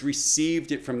Jesus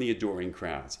received it from the adoring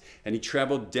crowds, and he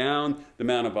traveled down the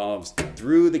Mount of Olives,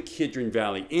 through the Kidron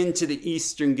Valley, into the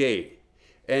eastern gate.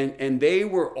 And they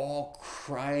were all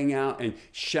crying out and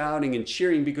shouting and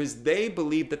cheering because they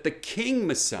believed that the King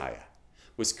Messiah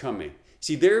was coming.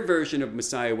 See, their version of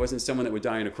Messiah wasn't someone that would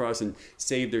die on a cross and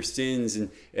save their sins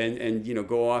and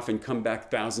go off and come back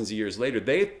thousands of years later.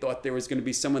 They thought there was going to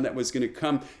be someone that was going to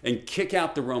come and kick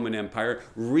out the Roman Empire,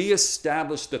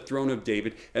 reestablish the throne of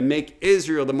David, and make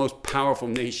Israel the most powerful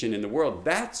nation in the world.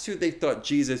 That's who they thought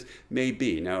Jesus may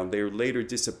be. Now, they were later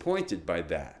disappointed by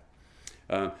that.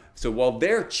 So while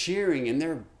they're cheering and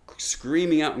they're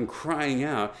screaming out and crying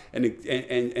out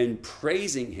and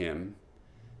praising him,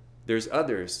 there's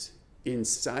others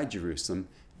inside Jerusalem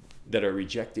that are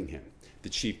rejecting him. The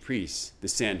chief priests, the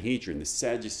Sanhedrin, the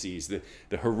Sadducees, the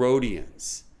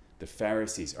Herodians, the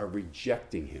Pharisees are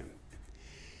rejecting him.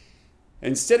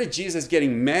 Instead of Jesus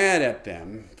getting mad at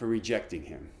them for rejecting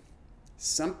him,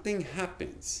 something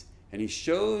happens, and he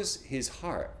shows his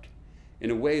heart in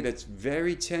a way that's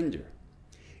very tender.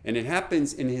 And it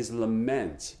happens in his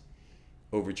lament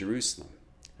over Jerusalem.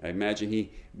 I imagine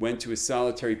he went to a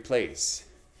solitary place,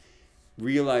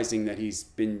 realizing that he's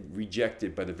been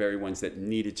rejected by the very ones that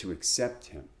needed to accept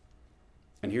him.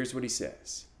 And here's what he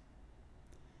says.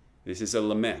 This is a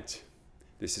lament.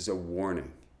 This is a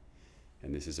warning.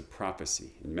 And this is a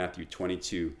prophecy in Matthew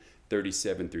 22,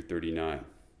 37 through 39.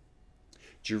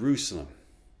 "Jerusalem,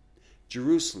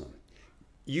 Jerusalem,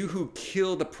 you who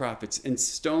kill the prophets and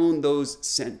stone those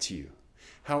sent to you.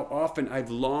 How often I've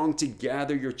longed to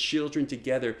gather your children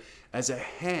together as a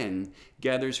hen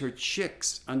gathers her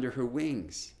chicks under her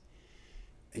wings,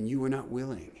 and you were not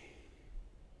willing.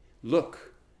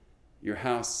 Look, your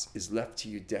house is left to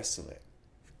you desolate."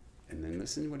 And then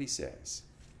listen to what he says.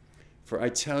 "For I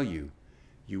tell you,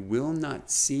 you will not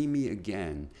see me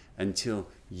again until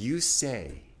you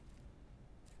say,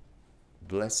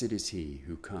 'Blessed is he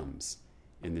who comes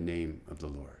in the name of the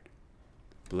Lord.'"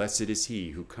 Blessed is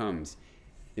he who comes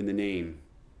in the name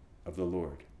of the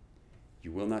Lord.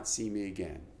 You will not see me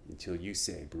again until you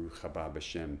say, "Baruch haba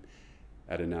b'shem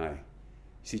Adonai."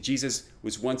 See, Jesus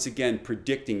was once again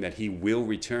predicting that he will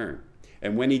return.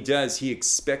 And when he does, he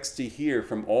expects to hear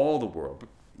from all the world,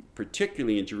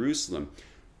 particularly in Jerusalem,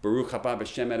 Baruch haba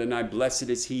b'shem Adonai, blessed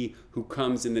is he who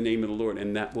comes in the name of the Lord.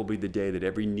 And that will be the day that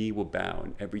every knee will bow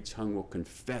and every tongue will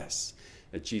confess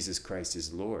that Jesus Christ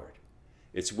is Lord.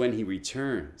 It's when he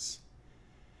returns.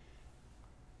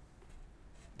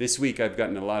 This week I've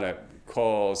gotten a lot of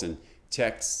calls and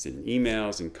texts and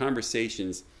emails and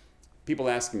conversations. People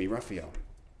asking me, Raphael,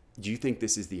 do you think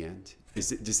this is the end?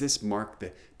 Does this mark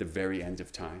the very end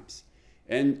of times?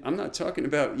 And I'm not talking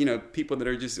about, people that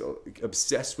are just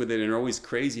obsessed with it and are always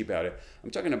crazy about it. I'm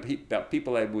talking about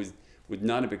people I would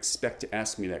not have expected to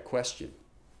ask me that question.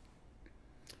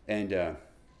 And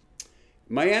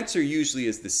my answer usually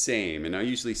is the same. And I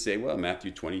usually say, well,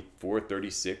 Matthew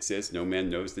 24:36 says, no man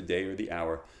knows the day or the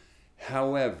hour.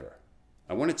 However,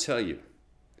 I want to tell you,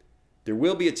 there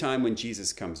will be a time when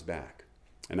Jesus comes back.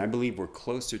 And I believe we're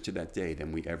closer to that day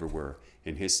than we ever were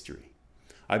in history.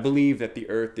 I believe that the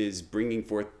earth is bringing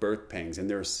forth birth pangs, and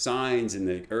there are signs in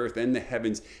the earth and the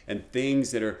heavens and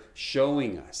things that are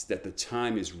showing us that the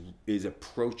time is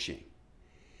approaching.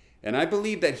 And I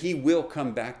believe that he will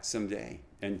come back someday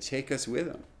and take us with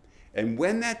him. And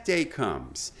when that day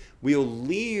comes, we'll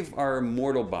leave our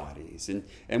mortal bodies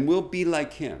and we'll be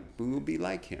like him. We will be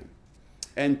like him.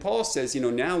 And Paul says,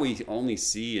 now we only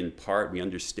see in part, we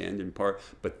understand in part,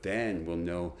 but then we'll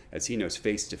know, as he knows,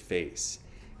 face to face.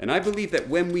 And I believe that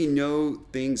when we know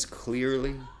things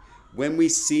clearly, when we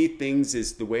see things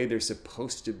as the way they're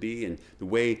supposed to be and the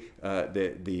way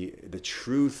the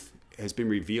truth has been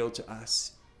revealed to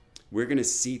us, we're going to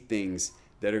see things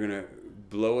that are going to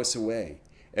blow us away.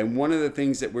 And one of the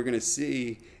things that we're going to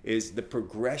see is the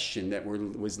progression that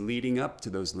was leading up to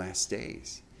those last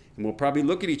days. And we'll probably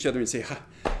look at each other and say,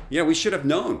 we should have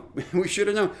known. We should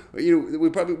have known.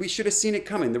 We should have seen it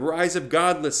coming. The rise of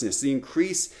godlessness, the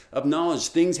increase of knowledge,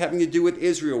 things having to do with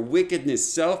Israel,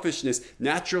 wickedness, selfishness,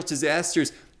 natural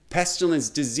disasters, pestilence,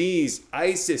 disease,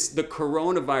 ISIS, the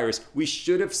coronavirus. We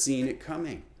should have seen it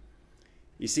coming.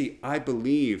 You see, I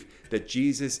believe that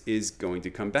Jesus is going to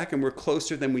come back, and we're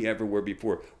closer than we ever were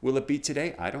before. Will it be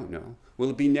today? I don't know. Will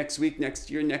it be next week, next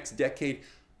year, next decade?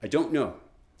 I don't know.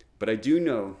 But I do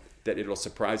know that it'll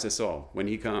surprise us all when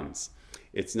he comes.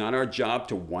 It's not our job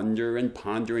to wonder and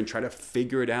ponder and try to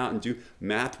figure it out and do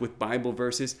math with Bible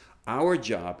verses. Our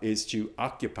job is to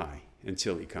occupy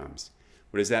until he comes.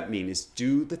 What does that mean? Is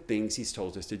do the things he's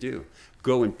told us to do.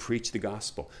 Go and preach the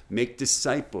gospel. Make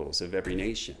disciples of every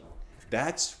nation.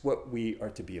 That's what we are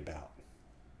to be about.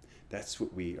 That's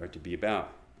what we are to be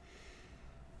about.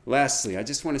 Lastly, I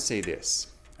just want to say this.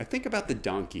 I think about the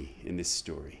donkey in this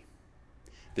story.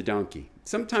 The donkey,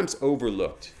 sometimes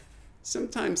overlooked.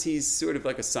 Sometimes he's sort of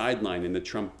like a sideline in the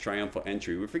triumphal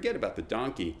entry. We forget about the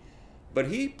donkey, but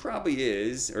he probably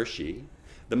is, or she,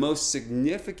 the most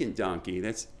significant donkey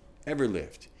that's ever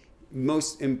lived.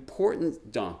 Most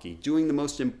important donkey, doing the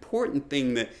most important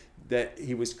thing that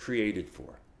he was created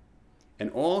for.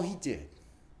 And all he did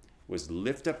was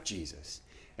lift up Jesus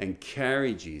and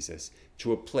carry Jesus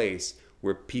to a place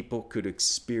where people could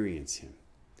experience him.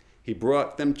 He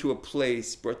brought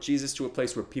Jesus to a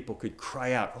place where people could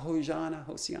cry out, Hosanna,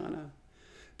 Hosanna.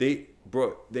 They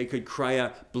could cry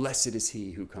out, blessed is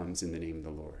he who comes in the name of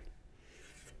the Lord.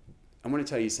 I want to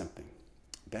tell you something.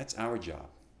 That's our job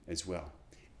as well.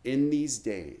 In these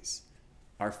days,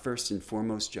 our first and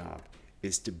foremost job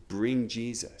is to bring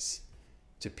Jesus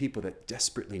to people that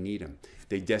desperately need him.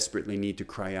 They desperately need to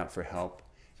cry out for help,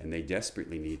 and they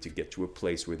desperately need to get to a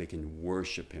place where they can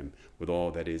worship him with all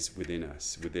that is within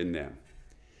us, within them.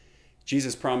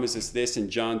 Jesus promises this in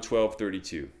John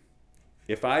 12:32.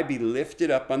 If I be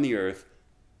lifted up on the earth,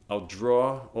 I'll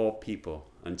draw all people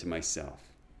unto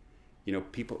myself.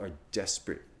 People are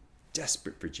desperate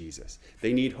for Jesus.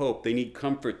 They need hope. They need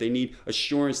comfort. They need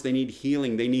assurance. They need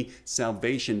healing. They need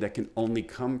salvation that can only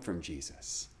come from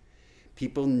Jesus.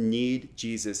 People need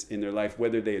Jesus in their life,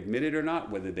 whether they admit it or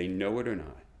not, whether they know it or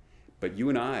not. But you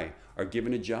and I are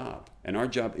given a job, and our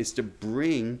job is to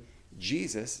bring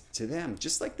Jesus to them,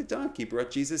 just like the donkey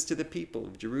brought Jesus to the people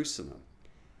of Jerusalem.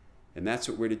 And that's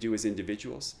what we're to do as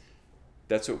individuals.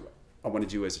 That's what I want to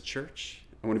do as a church.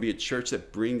 I want to be a church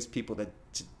that brings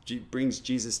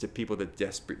Jesus to people that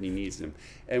desperately needs them.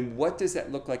 And what does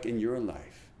that look like in your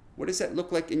life? What does that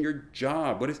look like in your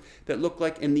job? What does that look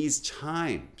like in these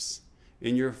times?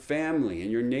 In your family,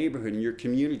 in your neighborhood, in your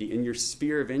community, in your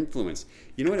sphere of influence.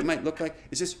 You know what it might look like?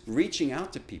 It's just reaching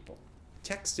out to people,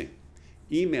 texting,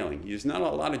 emailing. There's not a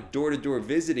lot of door-to-door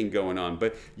visiting going on,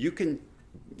 but you can,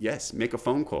 yes, make a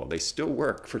phone call. They still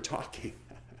work for talking.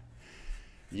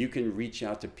 You can reach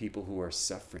out to people who are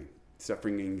suffering,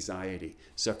 suffering in anxiety,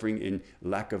 suffering in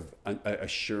lack of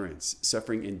assurance,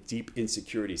 suffering in deep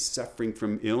insecurity, suffering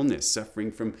from illness,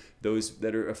 suffering from those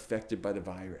that are affected by the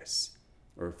virus,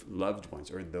 or loved ones,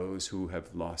 or those who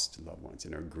have lost loved ones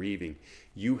and are grieving.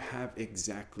 You have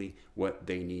exactly what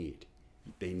they need.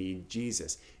 They need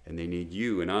Jesus, and they need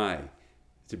you and I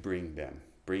to bring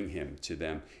him to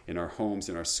them in our homes,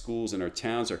 in our schools, in our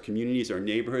towns, our communities, our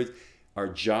neighborhoods, our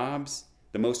jobs.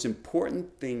 The most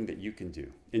important thing that you can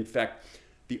do, in fact,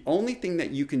 the only thing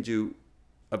that you can do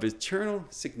of eternal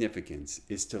significance,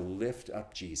 is to lift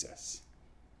up Jesus.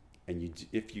 And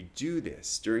if you do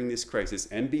this during this crisis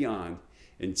and beyond,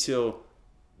 until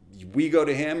we go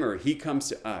to him or he comes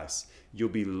to us, you'll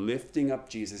be lifting up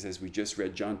Jesus, as we just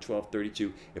read John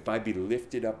 12:32. If I be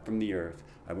lifted up from the earth,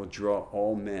 I will draw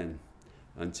all men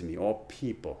unto me, all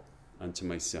people unto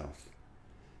myself.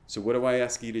 So what do I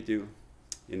ask you to do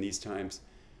in these times?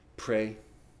 Pray,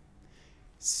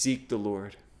 seek the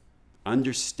Lord,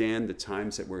 understand the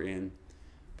times that we're in,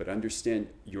 but understand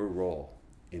your role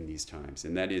in these times,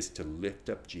 and that is to lift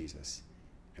up Jesus,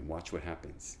 and watch what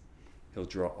happens. He'll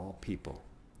draw all people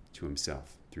to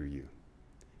himself through you.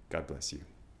 God bless you.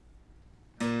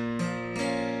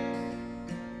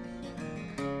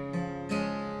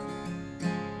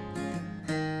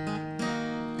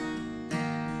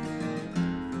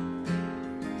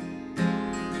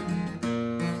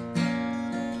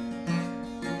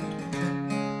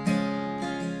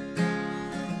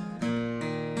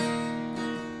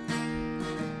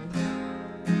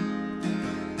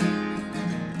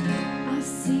 I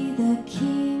see the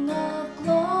King of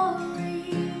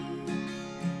Glory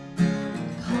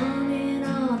coming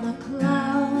on the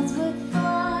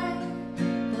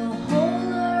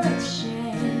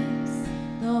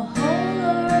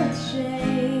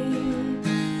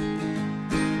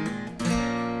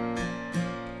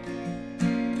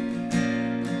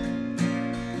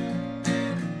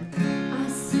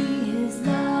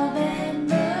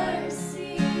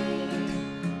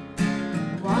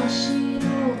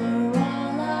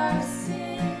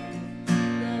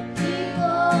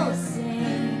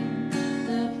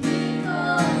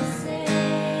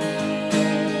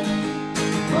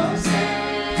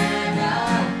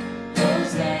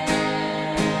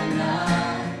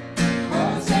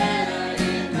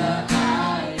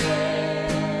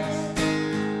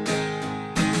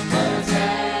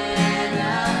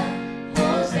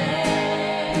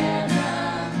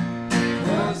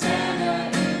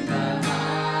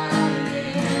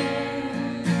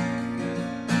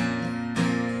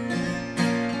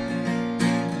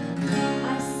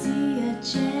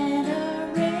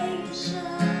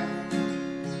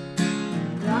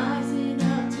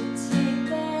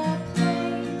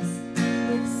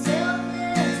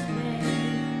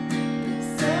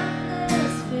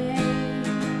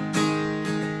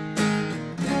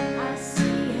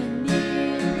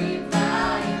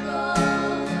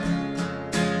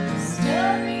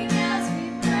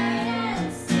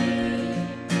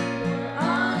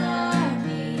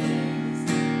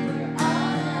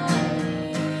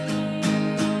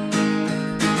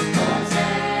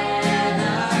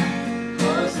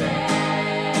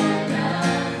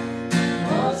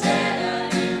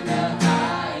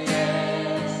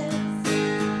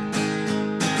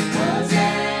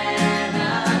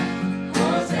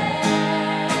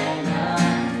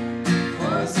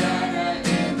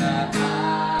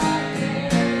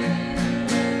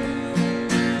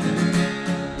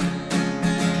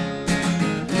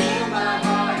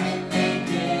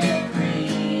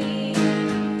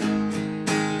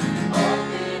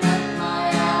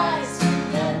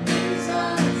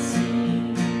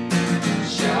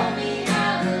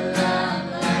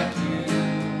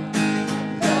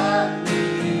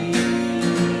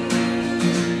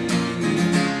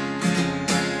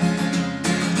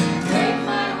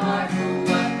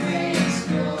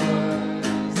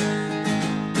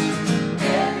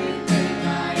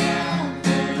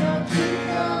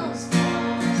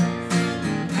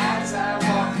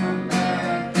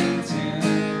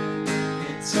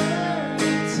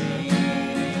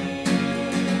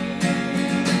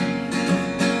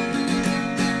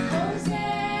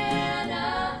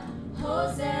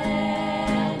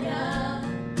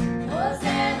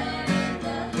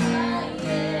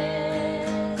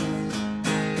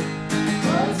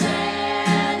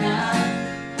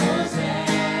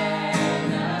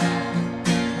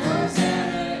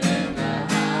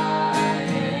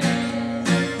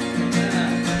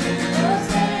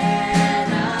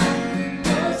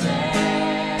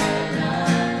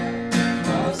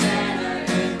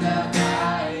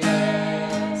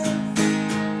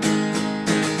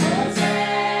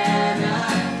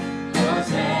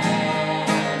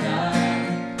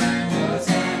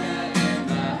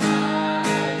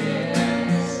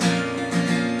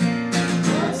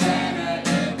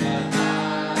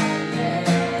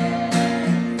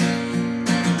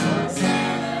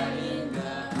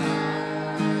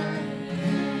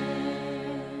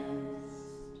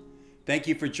Thank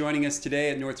you for joining us today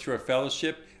at North Shore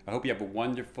Fellowship. I hope you have a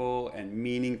wonderful and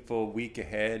meaningful week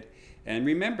ahead. And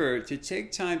remember to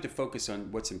take time to focus on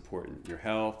what's important, your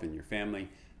health and your family,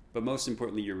 but most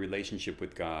importantly, your relationship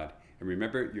with God. And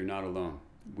remember, you're not alone.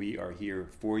 We are here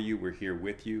for you. We're here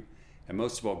with you. And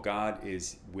most of all, God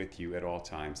is with you at all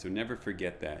times. So never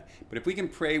forget that. But if we can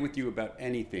pray with you about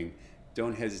anything,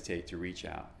 don't hesitate to reach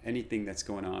out. Anything that's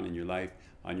going on in your life,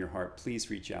 on your heart, please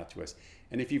reach out to us.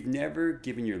 And if you've never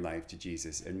given your life to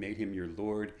Jesus and made him your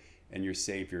Lord and your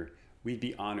Savior, we'd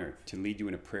be honored to lead you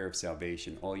in a prayer of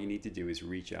salvation. All you need to do is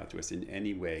reach out to us in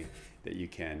any way that you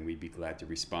can. We'd be glad to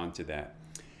respond to that.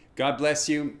 God bless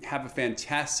you. Have a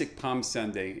fantastic Palm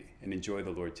Sunday and enjoy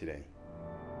the Lord today.